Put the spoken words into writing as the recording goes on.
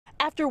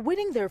After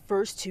winning their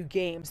first two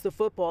games, the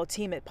football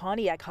team at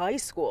Pontiac High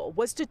School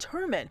was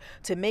determined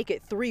to make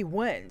it 3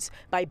 wins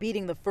by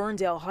beating the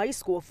Ferndale High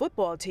School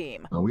football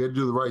team. We had to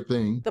do the right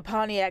thing. The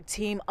Pontiac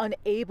team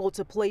unable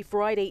to play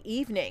Friday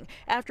evening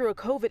after a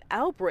COVID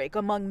outbreak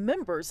among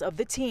members of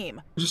the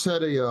team. We just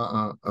had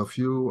a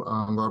few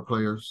of our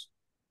players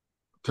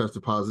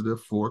tested positive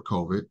for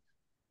COVID,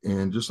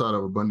 and just out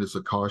of abundance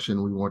of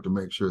caution, we want to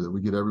make sure that we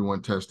get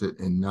everyone tested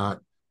and not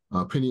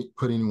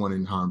put anyone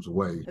in harm's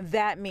way.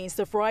 That means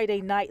the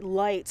Friday night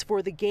lights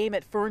for the game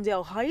at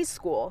Ferndale High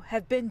School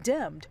have been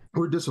dimmed.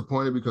 We're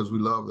disappointed because we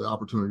love the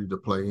opportunity to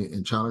play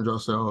and challenge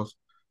ourselves.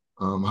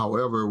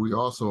 However, we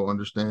also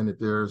understand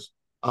that there's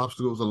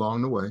obstacles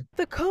along the way.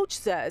 The coach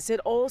says it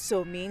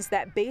also means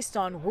that based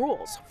on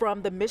rules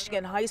from the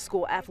Michigan High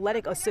School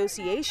Athletic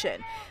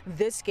Association,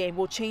 this game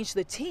will change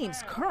the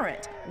team's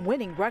current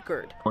winning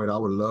record. I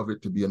would love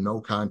it to be a no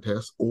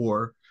contest,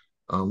 or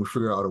we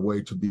figure out a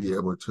way to be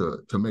able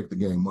to make the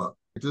game up.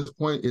 At this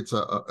point, it's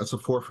a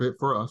forfeit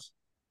for us.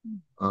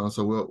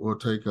 So we'll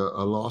take a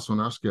loss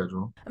on our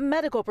schedule.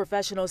 Medical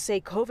professionals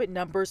say COVID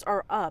numbers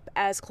are up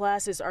as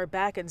classes are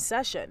back in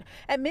session,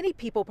 and many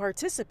people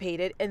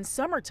participated in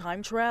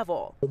summertime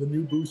travel. The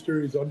new booster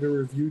is under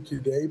review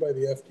today by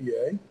the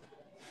FDA,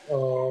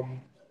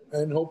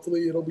 and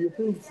hopefully it'll be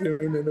approved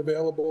soon and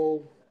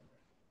available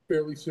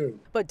fairly soon.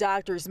 But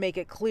doctors make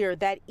it clear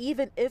that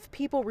even if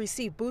people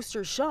receive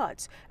booster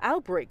shots,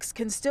 outbreaks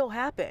can still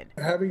happen.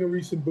 Having a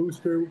recent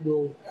booster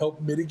will help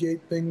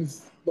mitigate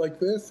things like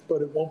this,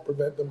 but it won't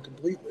prevent them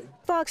completely.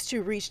 Fox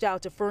 2 reached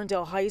out to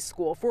Ferndale High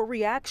School for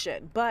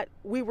reaction, but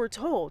we were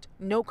told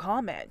no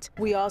comment.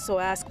 We also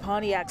asked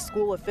Pontiac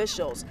school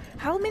officials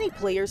how many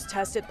players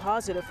tested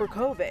positive for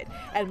COVID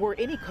and were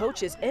any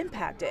coaches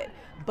impacted.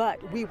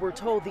 But we were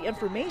told the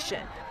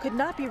information could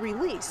not be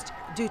released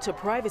due to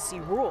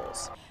privacy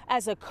rules.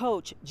 As a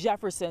coach,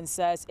 Jefferson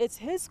says it's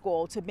his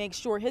goal to make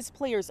sure his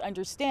players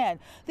understand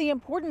the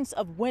importance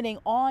of winning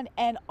on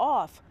and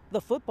off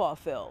the football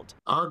field.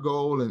 Our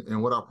goal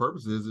and what our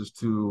purpose is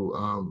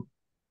to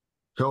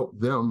help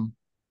them,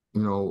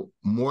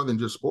 more than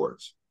just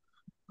sports.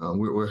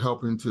 We're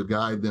helping to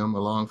guide them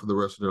along for the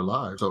rest of their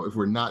lives. So if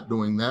we're not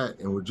doing that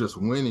and we're just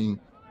winning,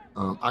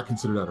 I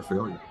consider that a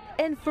failure.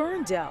 In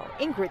Ferndale,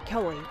 Ingrid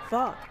Kelly,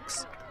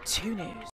 Fox 2 News.